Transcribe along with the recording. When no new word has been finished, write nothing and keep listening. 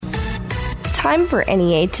time for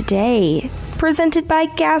NEA Today, presented by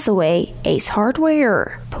Gazaway Ace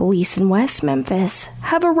Hardware. Police in West Memphis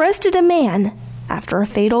have arrested a man after a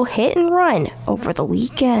fatal hit and run over the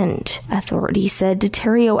weekend. Authorities said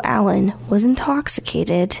Deterrio Allen was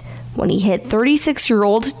intoxicated when he hit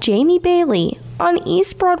 36-year-old Jamie Bailey on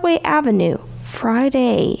East Broadway Avenue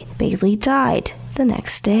Friday. Bailey died the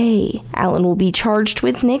next day. Allen will be charged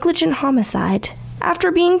with negligent homicide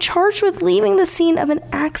after being charged with leaving the scene of an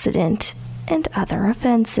accident and other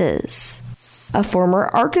offenses. A former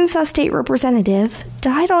Arkansas State Representative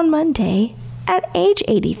died on Monday at age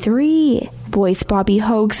 83. Boyce Bobby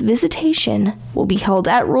Hogue's visitation will be held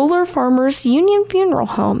at Roller Farmers Union Funeral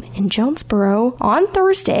Home in Jonesboro on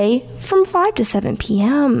Thursday from 5 to 7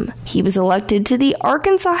 p.m. He was elected to the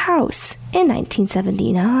Arkansas House in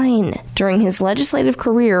 1979. During his legislative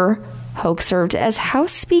career, Hogue served as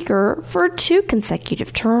House Speaker for 2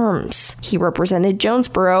 consecutive terms. He represented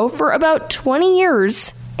Jonesboro for about 20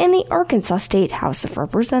 years in the Arkansas State House of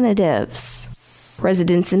Representatives.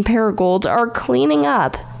 Residents in Paragould are cleaning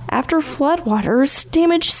up after floodwaters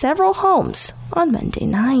damaged several homes on Monday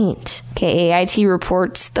night. KAIT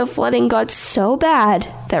reports the flooding got so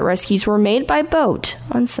bad that rescues were made by boat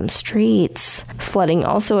on some streets. Flooding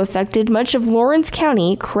also affected much of Lawrence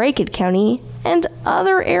County, Craighead County, and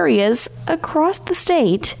other areas across the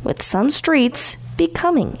state, with some streets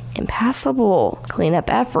becoming impassable.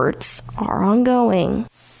 Cleanup efforts are ongoing.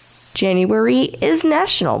 January is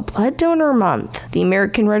National Blood Donor Month. The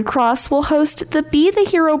American Red Cross will host the Be the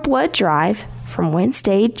Hero Blood Drive from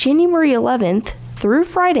Wednesday, January 11th through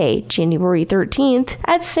Friday, January 13th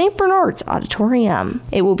at St. Bernard's Auditorium.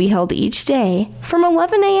 It will be held each day from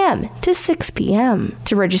 11 a.m. to 6 p.m.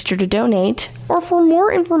 To register to donate or for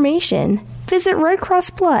more information, visit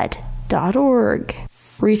redcrossblood.org.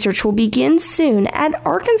 Research will begin soon at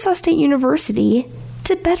Arkansas State University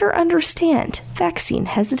to better understand vaccine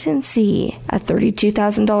hesitancy. A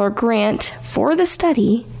 $32,000 grant for the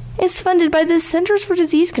study is funded by the Centers for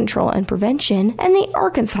Disease Control and Prevention and the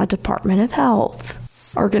Arkansas Department of Health.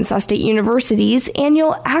 Arkansas State University's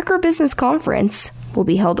annual Agribusiness Conference will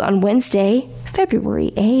be held on Wednesday,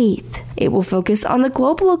 February 8th. It will focus on the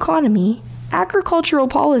global economy, agricultural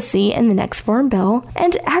policy and the next farm bill,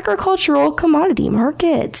 and agricultural commodity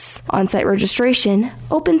markets. On-site registration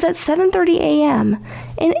opens at 7:30 a.m.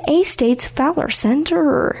 in A-State's Fowler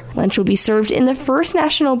Center. Lunch will be served in the First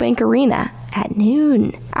National Bank Arena at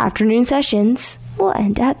noon. Afternoon sessions will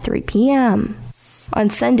end at 3 p.m. On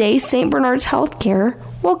Sunday, St. Bernard's Healthcare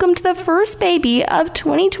welcomed the first baby of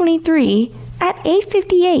 2023 at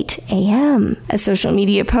 8:58 a.m. A social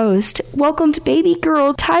media post welcomed baby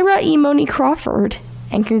girl Tyra Emoni Crawford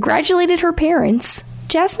and congratulated her parents,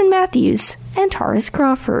 Jasmine Matthews and Taurus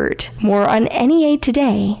Crawford. More on NEA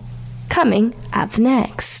Today, coming up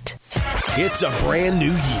next. It's a brand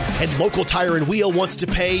new year, and Local Tire and Wheel wants to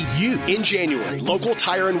pay you. In January, Local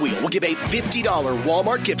Tire and Wheel will give a $50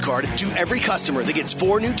 Walmart gift card to every customer that gets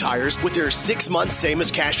 4 new tires with their 6-month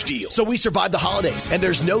same-as-cash deal. So we survived the holidays, and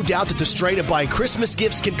there's no doubt that the strain of buying Christmas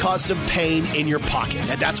gifts can cause some pain in your pocket.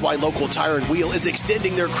 And that's why Local Tire and Wheel is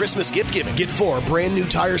extending their Christmas gift giving. Get 4 brand new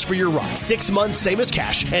tires for your ride, 6 months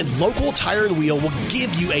same-as-cash, and Local Tire and Wheel will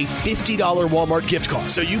give you a $50 Walmart gift card.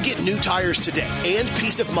 So you get new tires today and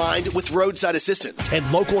peace of mind with roadside assistance. And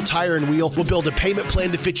Local Tire and Wheel will build a payment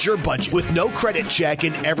plan to fit your budget with no credit check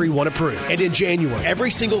and everyone approved. And in January,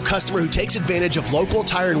 every single customer who takes advantage of Local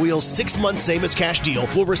Tire and Wheel's 6-month same-as-cash deal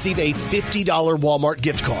will receive a $50 Walmart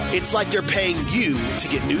gift card. It's like they're paying you to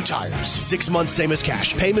get new tires. 6 months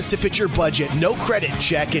same-as-cash. Payments to fit your budget, no credit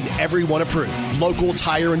check, and everyone approved. Local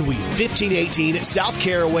Tire and Wheel, 1518 South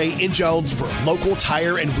Caraway in Jonesboro.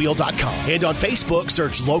 LocalTireandWheel.com. And on Facebook,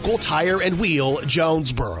 search Local Tire and Wheel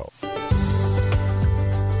Jonesboro.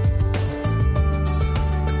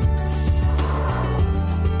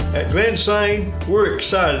 At Glen Sain, we're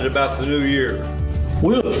excited about the new year.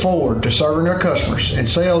 We look forward to serving our customers in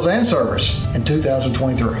sales and service in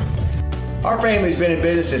 2023. Our family's been in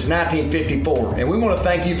business since 1954, and we want to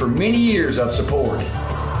thank you for many years of support.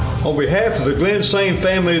 On behalf of the Glen Sain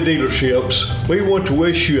family of dealerships, we want to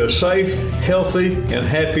wish you a safe, healthy, and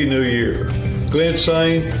happy new year. Glen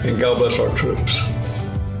Sain, and God bless our troops.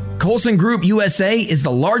 Colson Group USA is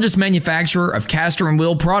the largest manufacturer of caster and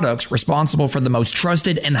wheel products, responsible for the most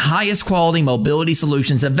trusted and highest quality mobility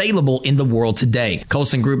solutions available in the world today.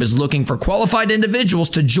 Colson Group is looking for qualified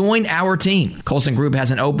individuals to join our team. Colson Group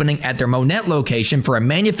has an opening at their Monette location for a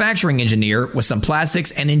manufacturing engineer with some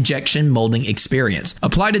plastics and injection molding experience.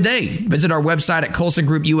 Apply today. Visit our website at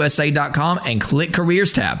colsongroupusa.com and click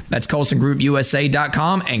Careers tab. That's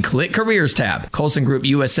colsongroupusa.com and click Careers tab. Colson Group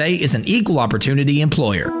USA is an equal opportunity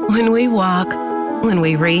employer. When we walk, when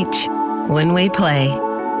we reach, when we play,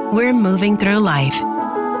 we're moving through life.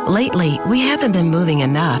 Lately, we haven't been moving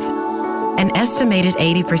enough. An estimated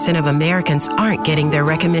 80% of Americans aren't getting their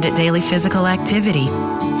recommended daily physical activity.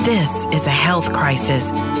 This is a health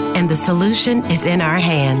crisis, and the solution is in our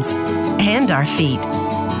hands and our feet.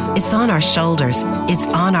 It's on our shoulders. It's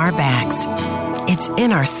on our backs. It's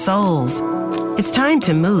in our souls. It's time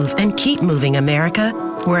to move and keep moving, America.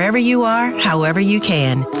 Wherever you are, however you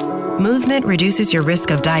can. Movement reduces your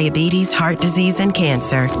risk of diabetes, heart disease, and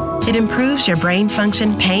cancer. It improves your brain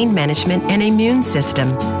function, pain management, and immune system.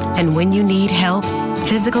 And when you need help,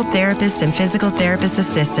 physical therapists and physical therapist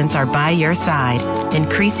assistants are by your side,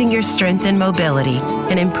 increasing your strength and mobility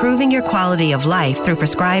and improving your quality of life through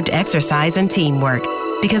prescribed exercise and teamwork.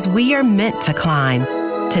 Because we are meant to climb,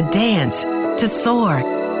 to dance, to soar,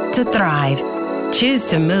 to thrive. Choose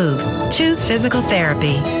to move. Choose physical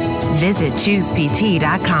therapy. Visit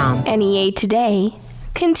ChoosePT.com. NEA Today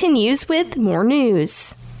continues with more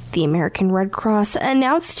news. The American Red Cross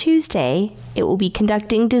announced Tuesday it will be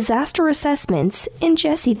conducting disaster assessments in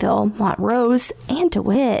Jessieville, Montrose, and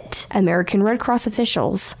DeWitt. American Red Cross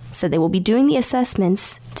officials said they will be doing the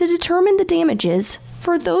assessments to determine the damages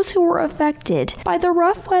for those who were affected by the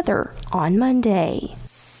rough weather on Monday.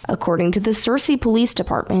 According to the Searcy Police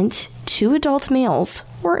Department, 2 adult males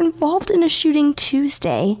were involved in a shooting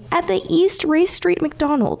Tuesday at the East Race Street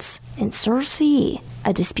McDonald's in Searcy.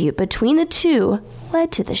 A dispute between the two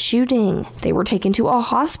led to the shooting. They were taken to a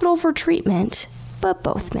hospital for treatment, but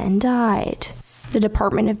both men died. The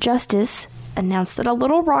Department of Justice announced that a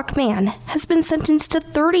Little Rock man has been sentenced to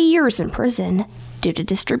 30 years in prison due to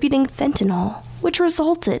distributing fentanyl, which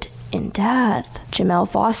resulted in death. Jamel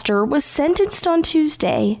Foster was sentenced on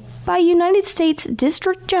Tuesday by United States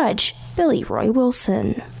District Judge Billy Roy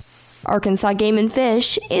Wilson. Arkansas Game and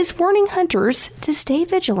Fish is warning hunters to stay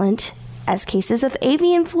vigilant as cases of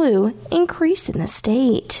avian flu increase in the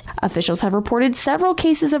state. Officials have reported several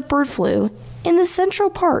cases of bird flu in the central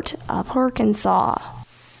part of Arkansas.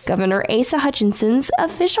 Governor Asa Hutchinson's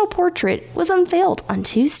official portrait was unveiled on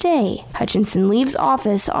Tuesday. Hutchinson leaves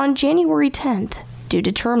office on January 10th due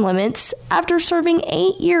to term limits after serving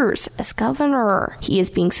 8 years as governor. He is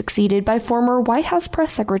being succeeded by former White House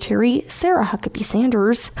Press Secretary Sarah Huckabee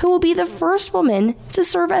Sanders, who will be the first woman to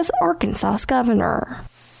serve as Arkansas's governor.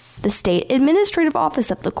 The State Administrative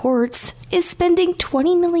Office of the Courts is spending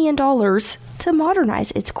 $20 million to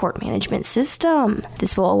modernize its court management system.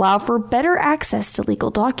 This will allow for better access to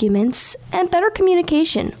legal documents and better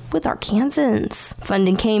communication with Arkansans.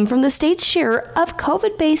 Funding came from the state's share of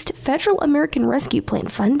COVID-based Federal American Rescue Plan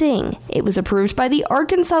funding. It was approved by the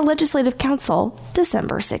Arkansas Legislative Council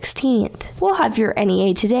December 16th. We'll have your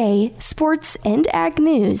NEA Today, sports, and ag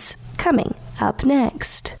news coming up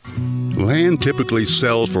next. Land typically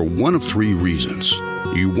sells for one of 3 reasons.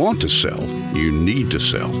 You want to sell, you need to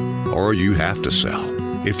sell, or you have to sell.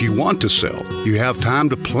 If you want to sell, you have time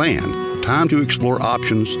to plan, time to explore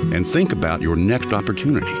options, and think about your next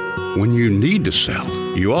opportunity. When you need to sell,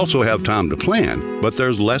 you also have time to plan, but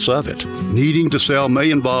there's less of it. Needing to sell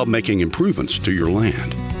may involve making improvements to your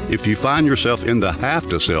land. If you find yourself in the have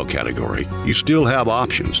to sell category, you still have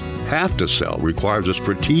options. Have to sell requires a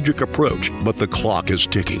strategic approach, but the clock is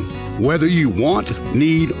ticking. Whether you want,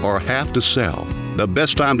 need, or have to sell, the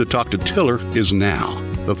best time to talk to Tiller is now.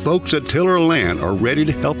 The folks at Tiller Land are ready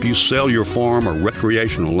to help you sell your farm or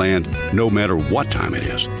recreational land no matter what time it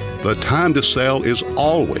is. The time to sell is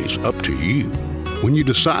always up to you. When you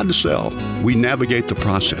decide to sell, we navigate the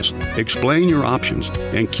process, explain your options,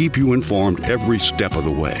 and keep you informed every step of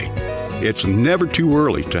the way. It's never too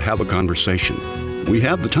early to have a conversation. We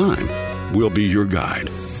have the time. We'll be your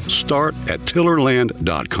guide. Start at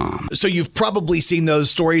tillerland.com. So you've probably seen those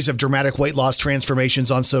stories of dramatic weight loss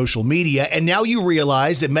transformations on social media, and now you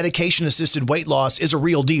realize that medication-assisted weight loss is a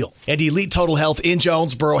real deal. And Elite Total Health in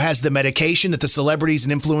Jonesboro has the medication that the celebrities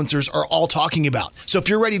and influencers are all talking about. So if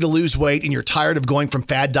you're ready to lose weight and you're tired of going from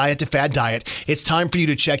fad diet to fad diet, it's time for you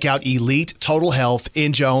to check out Elite Total Health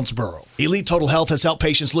in Jonesboro. Elite Total Health has helped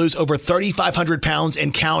patients lose over 3,500 pounds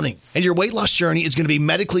and counting. And your weight loss journey is going to be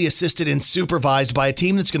medically assisted and supervised by a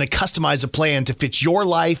team that's going to customize a plan to fit your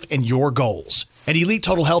life and your goals. And Elite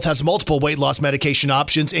Total Health has multiple weight loss medication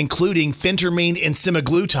options, including phentermine and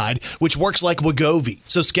semaglutide, which works like Wegovy.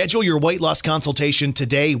 So schedule your weight loss consultation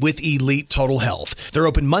today with Elite Total Health. They're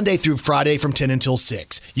open Monday through Friday from 10 until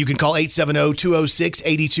 6. You can call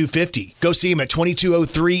 870-206-8250. Go see them at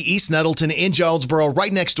 2203 East Nettleton in Jonesboro,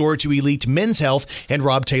 right next door to Elite Men's Health and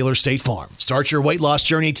Rob Taylor State Farm. Start your weight loss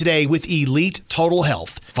journey today with Elite Total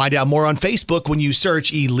Health. Find out more on Facebook when you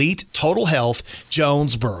search Elite Total Health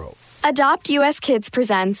Jonesboro. Adopt US Kids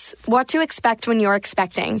presents What to Expect When You're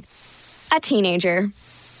Expecting. A teenager.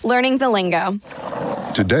 Learning the lingo.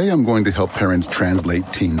 Today I'm going to help parents translate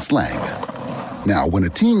teen slang. Now, when a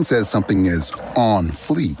teen says something is on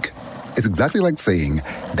fleek, it's exactly like saying,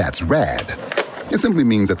 that's rad. It simply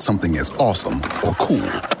means that something is awesome or cool.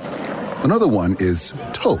 Another one is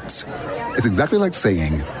totes. It's exactly like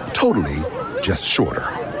saying, totally, just shorter.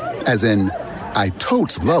 As in, I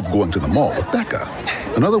totes love going to the mall with Becca.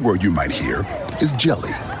 Another word you might hear is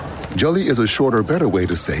jelly. Jelly is a shorter, better way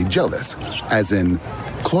to say jealous. As in,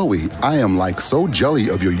 Chloe, I am like so jelly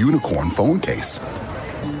of your unicorn phone case.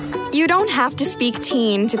 You don't have to speak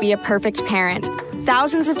teen to be a perfect parent.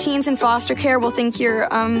 Thousands of teens in foster care will think you're,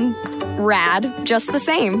 rad, just the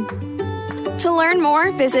same. To learn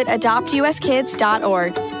more, visit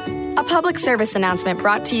adoptuskids.org. A public service announcement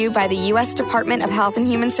brought to you by the U.S. Department of Health and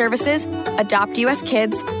Human Services, Adopt U.S.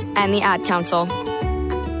 Kids, and the Ad Council.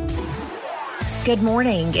 Good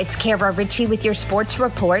morning. It's Kara Ritchie with your sports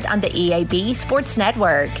report on the EAB Sports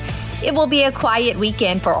Network. It will be a quiet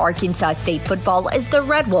weekend for Arkansas State football as the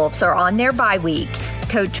Red Wolves are on their bye week.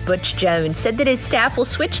 Coach Butch Jones said that his staff will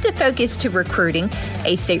switch the focus to recruiting.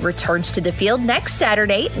 A-State returns to the field next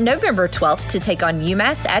Saturday, November 12th, to take on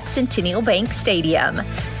UMass at Centennial Bank Stadium.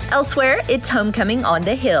 Elsewhere, it's homecoming on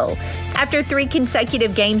the Hill. After 3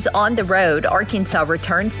 consecutive games on the road, Arkansas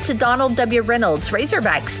returns to Donald W. Reynolds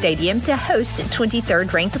Razorback Stadium to host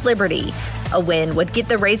 23rd-ranked Liberty. A win would get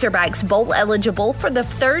the Razorbacks bowl eligible for the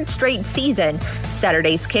 3rd straight season.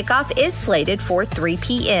 Saturday's kickoff is slated for 3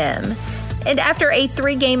 p.m. And after a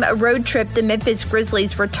 3-game road trip, the Memphis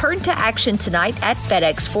Grizzlies return to action tonight at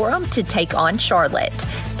FedEx Forum to take on Charlotte.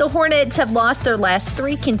 The Hornets have lost their last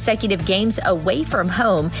 3 consecutive games away from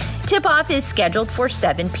home. Tip-off is scheduled for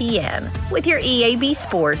 7 p.m. With your EAB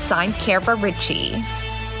Sports, I'm Kara Ritchie.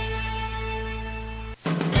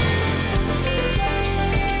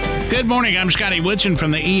 Good morning. I'm Scotty Woodson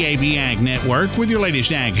from the EAB Ag Network with your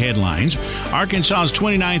latest ag headlines. Arkansas's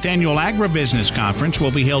 29th Annual Agribusiness Conference will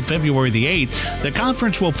be held February the 8th. The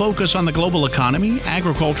conference will focus on the global economy,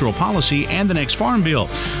 agricultural policy, and the next farm bill.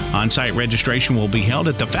 On-site registration will be held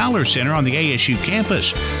at the Fowler Center on the ASU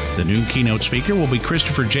campus. The new keynote speaker will be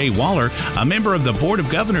Christopher J. Waller, a member of the Board of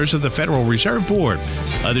Governors of the Federal Reserve Board.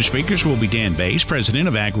 Other speakers will be Dan Bass, president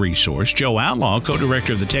of Ag Resource, Joe Outlaw,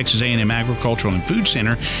 co-director of the Texas A&M Agricultural and Food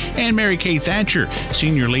Center, and Mary Kay Thatcher,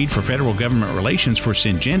 senior lead for federal government relations for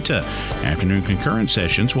Syngenta. Afternoon concurrence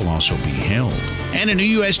sessions will also be held. And a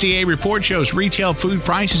new USDA report shows retail food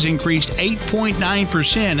prices increased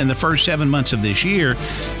 8.9% in the first 7 months of this year.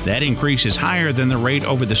 That increase is higher than the rate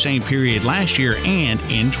over the same period last year and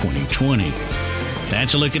in 2020.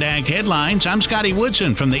 That's a look at Ag Headlines. I'm Scotty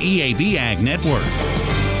Woodson from the EAB Ag Network.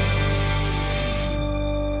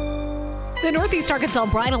 The Northeast Arkansas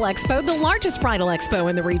Bridal Expo, the largest bridal expo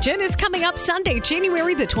in the region, is coming up Sunday,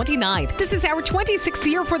 January the 29th. This is our 26th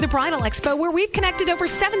year for the Bridal Expo, where we've connected over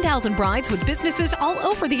 7,000 brides with businesses all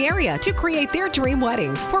over the area to create their dream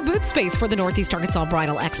wedding. For booth space for the Northeast Arkansas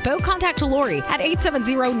Bridal Expo, contact Lori at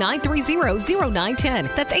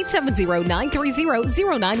 870-930-0910. That's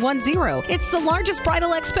 870-930-0910. It's the largest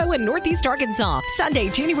bridal expo in Northeast Arkansas. Sunday,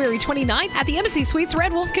 January 29th at the Embassy Suites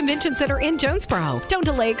Red Wolf Convention Center in Jonesboro. Don't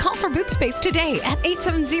delay. Call for booth space today at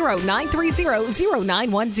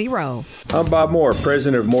 870-930-0910. I'm Bob Moore,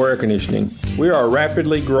 president of Moore Air Conditioning. We are a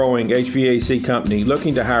rapidly growing HVAC company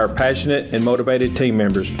looking to hire passionate and motivated team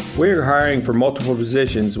members. We are hiring for multiple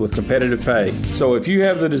positions with competitive pay. So if you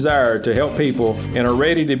have the desire to help people and are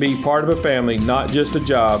ready to be part of a family, not just a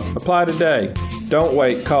job, apply today. Don't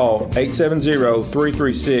wait. Call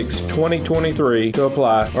 870-336-2023 to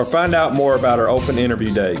apply or find out more about our open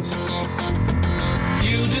interview days.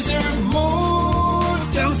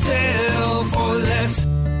 Don't settle for less.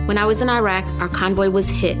 When I was in Iraq, our convoy was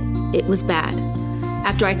hit. It was bad.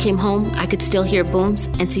 After I came home, I could still hear booms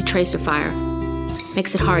and see tracer fire.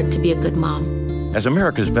 Makes it hard to be a good mom. As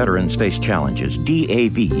America's veterans face challenges,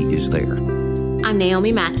 DAV is there. I'm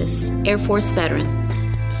Naomi Mathis, Air Force veteran.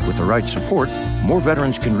 With the right support, more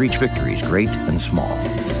veterans can reach victories, great and small.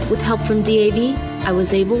 With help from DAV, I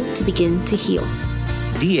was able to begin to heal.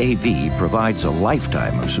 DAV provides a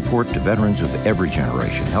lifetime of support to veterans of every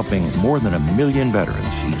generation, helping more than 1 million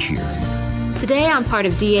veterans each year. Today, I'm part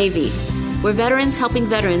of DAV. We're veterans helping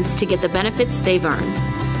veterans to get the benefits they've earned.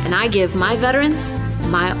 And I give my veterans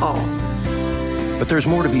my all. But there's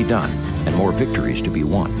more to be done and more victories to be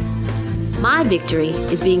won. My victory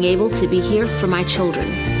is being able to be here for my children.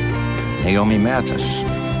 Naomi Mathis,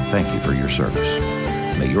 thank you for your service.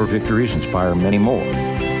 May your victories inspire many more.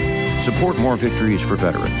 Support more victories for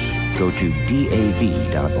veterans. Go to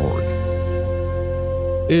DAV.org.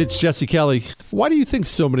 It's Jesse Kelly. Why do you think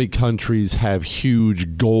so many countries have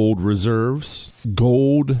huge gold reserves?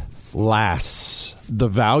 Gold lasts. The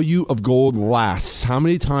value of gold lasts. How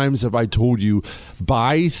many times have I told you,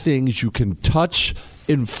 buy things you can touch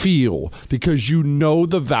and feel, because you know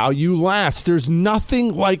the value lasts. There's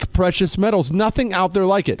nothing like precious metals, nothing out there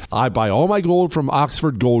like it. I buy all my gold from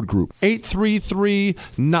Oxford Gold Group.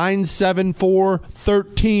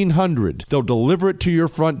 833-974-1300. They'll deliver it to your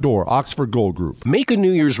front door. Oxford Gold Group. Make a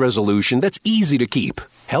New Year's resolution that's easy to keep.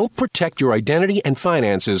 Help protect your identity and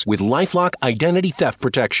finances with LifeLock Identity Theft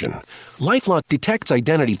Protection. LifeLock detects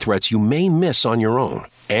identity threats you may miss on your own.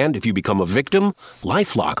 And if you become a victim,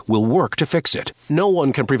 LifeLock will work to fix it. No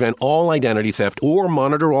one can prevent all identity theft or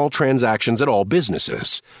monitor all transactions at all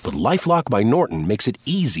businesses. But LifeLock by Norton makes it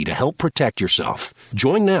easy to help protect yourself.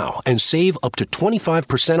 Join now and save up to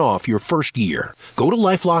 25% off your first year. Go to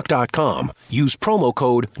LifeLock.com. Use promo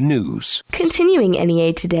code NEWS. Continuing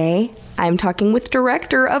NEA Today, I'm talking with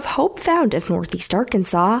Director of Hope Found of Northeast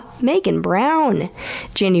Arkansas, Megan Brown.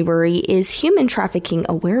 January is Human Trafficking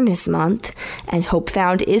Awareness Month, and Hope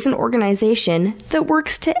Found is an organization that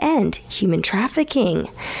works to end human trafficking.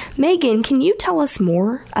 Megan, can you tell us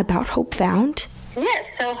more about Hope Found?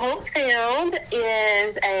 Yes, so Hope Found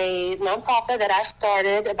is a nonprofit that I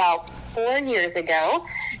started about 4 years ago,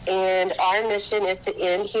 and our mission is to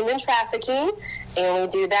end human trafficking, and we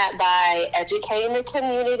do that by educating the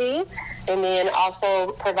community and then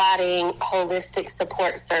also providing holistic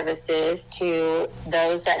support services to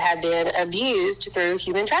those that have been abused through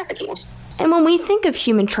human trafficking. And when we think of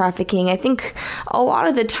human trafficking, I think a lot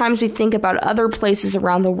of the times we think about other places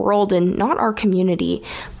around the world and not our community.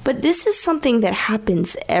 But this is something that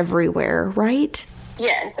happens everywhere, right?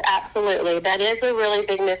 Yes, absolutely. That is a really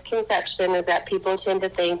big misconception, is that people tend to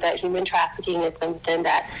think that human trafficking is something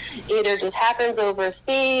that either just happens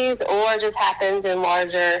overseas or just happens in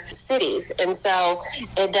larger cities. And so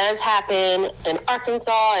it does happen in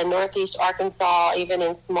Arkansas and Northeast Arkansas, even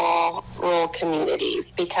in small rural communities,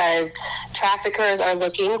 because traffickers are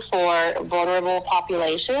looking for vulnerable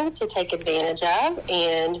populations to take advantage of,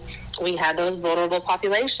 and we have those vulnerable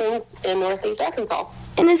populations in Northeast Arkansas.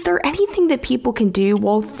 And is there anything that people can do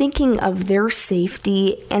while thinking of their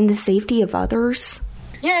safety and the safety of others?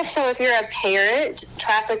 Yeah, so if you're a parent,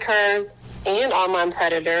 traffickers and online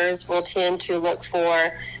predators will tend to look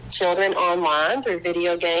for children online through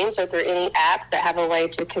video games or through any apps that have a way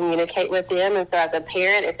to communicate with them. And so as a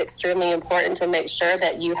parent, it's extremely important to make sure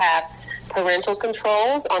that you have parental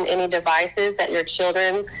controls on any devices that your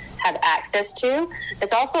children have access to.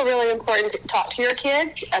 It's also really important to talk to your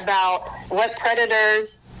kids about what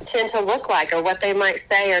predators tend to look like or what they might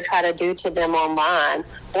say or try to do to them online,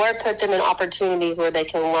 or put them in opportunities where they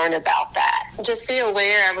can learn about that. Just be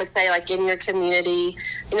aware, I would say, like in your community,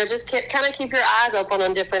 just kind of keep your eyes open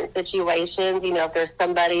on different situations. If there's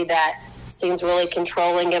somebody that seems really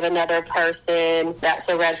controlling of another person, that's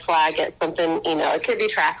a red flag. It's something, it could be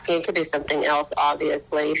trafficking, it could be something else,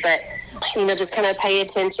 obviously, but, just kind of pay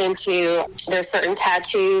attention to, there's certain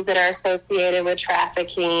tattoos that are associated with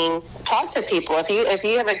trafficking. Talk to people. If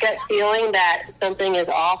you have a gut feeling that something is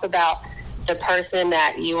off about the person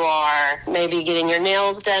that you are maybe getting your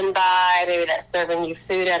nails done by, maybe that's serving you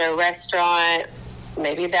food at a restaurant,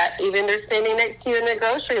 maybe that even they're standing next to you in the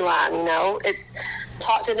grocery line, it's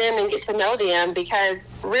talk to them and get to know them, because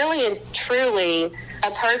really and truly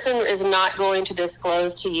a person is not going to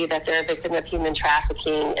disclose to you that they're a victim of human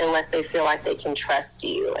trafficking unless they feel like they can trust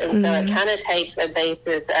you. And so it kind of takes a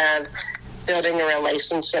basis of building a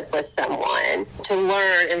relationship with someone to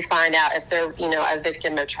learn and find out if they're, a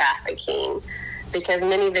victim of trafficking, because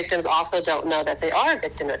many victims also don't know that they are a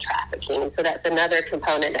victim of trafficking. So that's another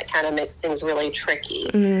component that kind of makes things really tricky.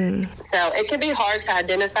 So it can be hard to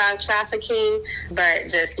identify trafficking, but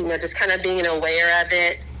just kind of being aware of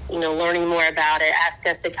it, learning more about it, ask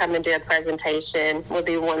us to come and do a presentation would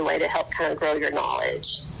be one way to help kind of grow your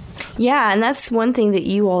knowledge. Yeah, and that's one thing that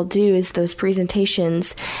you all do is those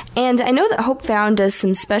presentations. And I know that Hope Found does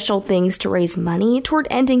some special things to raise money toward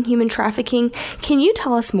ending human trafficking. Can you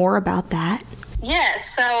tell us more about that?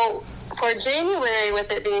 Yes, so for January,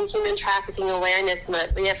 with it being Human Trafficking Awareness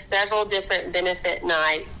Month, we have several different benefit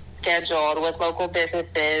nights scheduled with local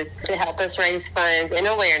businesses to help us raise funds and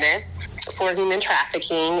awareness for human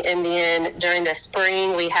trafficking. And then during the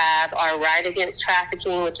spring, we have our Ride Against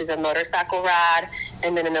Trafficking, which is a motorcycle ride.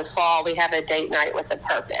 And then in the fall, we have a date night with a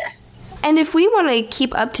purpose. And if we want to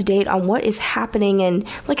keep up to date on what is happening and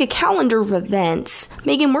like a calendar of events,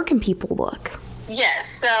 Megan, where can people look? Yes,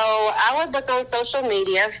 so I would look on social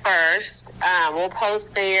media first. We'll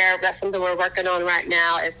post there. That's something we're working on right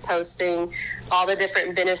now, is posting all the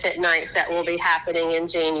different benefit nights that will be happening in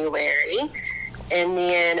January. And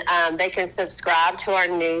then they can subscribe to our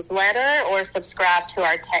newsletter or subscribe to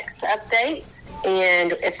our text updates.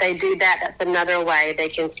 And if they do that, that's another way they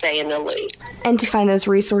can stay in the loop. And to find those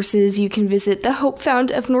resources, you can visit the Hope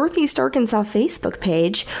Found of Northeast Arkansas Facebook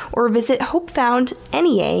page or visit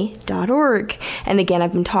hopefoundnea.org. And again,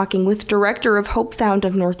 I've been talking with Director of Hope Found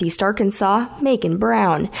of Northeast Arkansas, Megan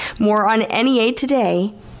Brown. More on NEA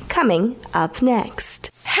Today, coming up next.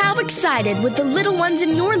 How excited would the little ones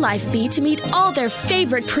in your life be to meet all their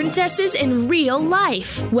favorite princesses in real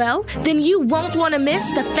life? Well, then you won't want to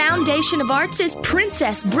miss the Foundation of Arts'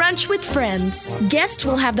 Princess Brunch with Friends. Guests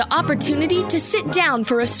will have the opportunity to sit down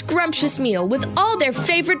for a scrumptious meal with all their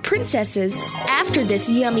favorite princesses. After this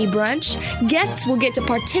yummy brunch, guests will get to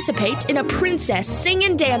participate in a princess sing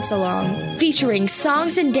and dance along, featuring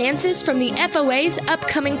songs and dances from the FOA's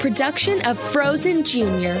upcoming production of Frozen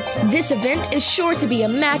Jr. This event is sure to be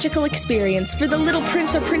a magical experience for the little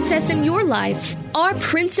prince or princess in your life. Our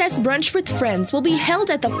Princess Brunch with Friends will be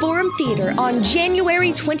held at the Forum Theater on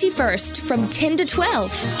January 21st from 10 to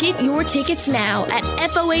 12. Get your tickets now at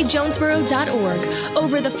foajonesboro.org,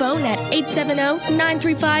 over the phone at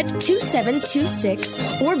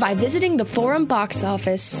 870-935-2726, or by visiting the Forum box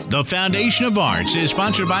office. The Foundation of Arts is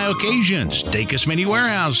sponsored by Occasions, Dacus Mini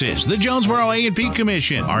Warehouses, the Jonesboro A&P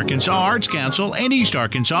Commission, Arkansas Arts Council, and East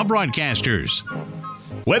Arkansas Broadcasters.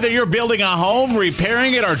 Whether you're building a home,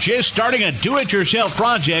 repairing it, or just starting a do-it-yourself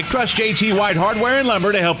project, trust JT White Hardware and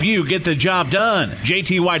Lumber to help you get the job done.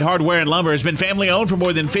 JT White Hardware and Lumber has been family-owned for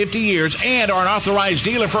more than 50 years and are an authorized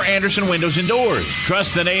dealer for Anderson Windows and Doors.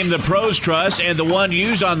 Trust the name the pros trust and the one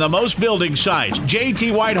used on the most building sites.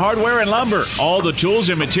 JT White Hardware and Lumber. All the tools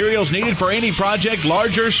and materials needed for any project,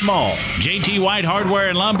 large or small. JT White Hardware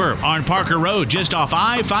and Lumber on Parker Road, just off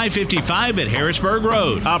I-555 at Harrisburg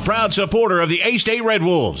Road. A proud supporter of the A-State Red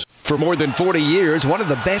Wolves. For more than 40 years, one of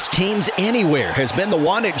the best teams anywhere has been the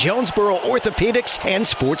one at Jonesboro Orthopedics and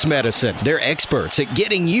Sports Medicine. They're experts at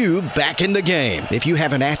getting you back in the game. If you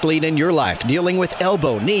have an athlete in your life dealing with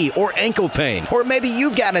elbow, knee, or ankle pain, or maybe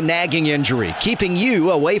you've got a nagging injury keeping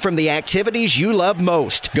you away from the activities you love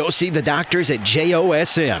most, go see the doctors at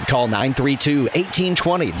JOSM. Call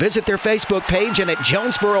 932-1820. Visit their Facebook page and at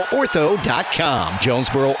JonesboroOrtho.com.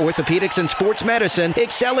 Jonesboro Orthopedics and Sports Medicine,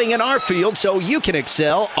 excelling in our field so you can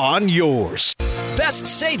excel on yours. Best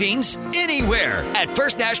savings anywhere at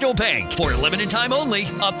First National Bank. For a limited time only,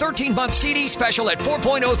 a 13-month CD special at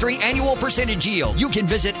 4.03 annual percentage yield. You can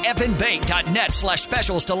visit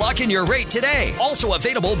fnbank.net/specials to lock in your rate today. Also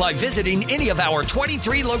available by visiting any of our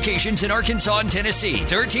 23 locations in Arkansas and Tennessee.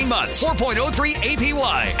 13 months, 4.03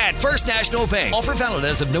 APY at First National Bank. Offer valid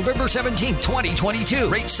as of November 17, 2022.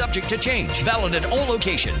 Rates subject to change. Valid at all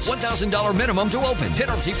locations. $1,000 minimum to open.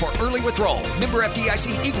 Penalty for early withdrawal. Member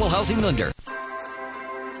FDIC, Equal Housing Lender.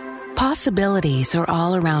 Possibilities are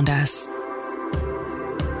all around us.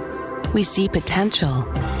 We see potential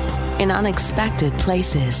in unexpected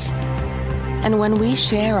places. And when we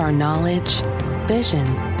share our knowledge, vision,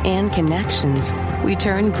 and connections, we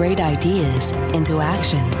turn great ideas into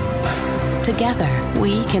action. Together,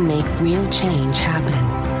 we can make real change happen.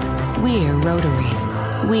 We're Rotary.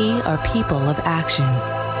 We are people of action.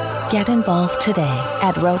 Get involved today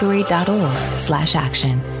at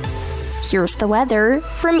rotary.org/action. Here's the weather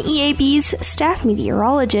from EAB's staff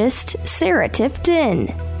meteorologist, Sarah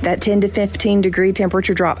Tipton. That 10 to 15 degree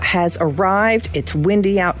temperature drop has arrived. It's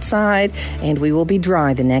windy outside, and we will be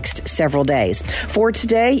dry the next several days. For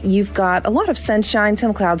today, you've got a lot of sunshine,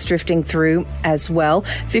 some clouds drifting through as well.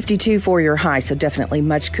 52 for your high, so definitely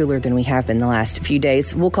much cooler than we have been the last few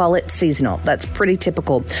days. We'll call it seasonal. That's pretty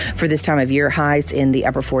typical for this time of year. Highs in the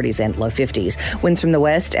upper 40s and low 50s. Winds from the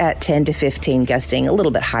west at 10 to 15, gusting a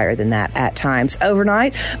little bit higher than that at times.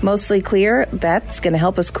 Overnight, mostly clear. That's going to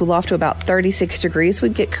help us cool off to about 36 degrees.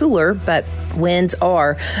 We'd get cooler, but winds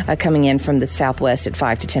are coming in from the southwest at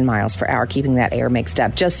 5 to 10 miles per hour, keeping that air mixed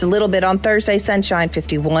up just a little bit. On Thursday, sunshine,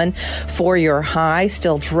 51 for your high,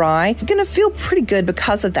 still dry. You're going to feel pretty good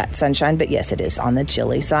because of that sunshine, but yes, it is on the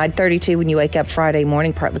chilly side. 32 when you wake up Friday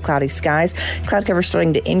morning, partly cloudy skies. Cloud cover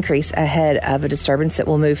starting to increase ahead of a disturbance that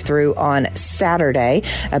will move through on Saturday,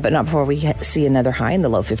 but not before we see another high in the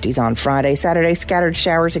low 50s on Friday. Saturday, scattered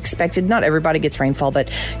showers expected. Not everybody gets rainfall, but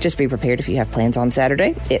just be prepared if you have plans on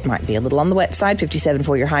Saturday. It might be a little on the wet side. 57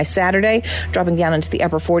 for your high Saturday, dropping down into the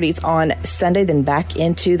upper 40s on Sunday, then back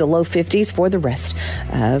into the low 50s for the rest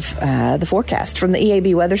of the forecast. From the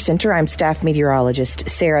EAB Weather Center, I'm staff meteorologist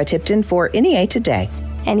Sarah Tipton for NEA Today.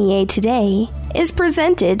 NEA Today is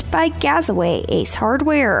presented by Gazaway Ace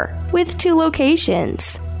Hardware, with 2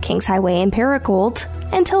 locations, Kings Highway in Paragould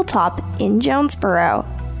and Hilltop in Jonesboro.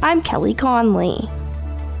 I'm Kelly Conley.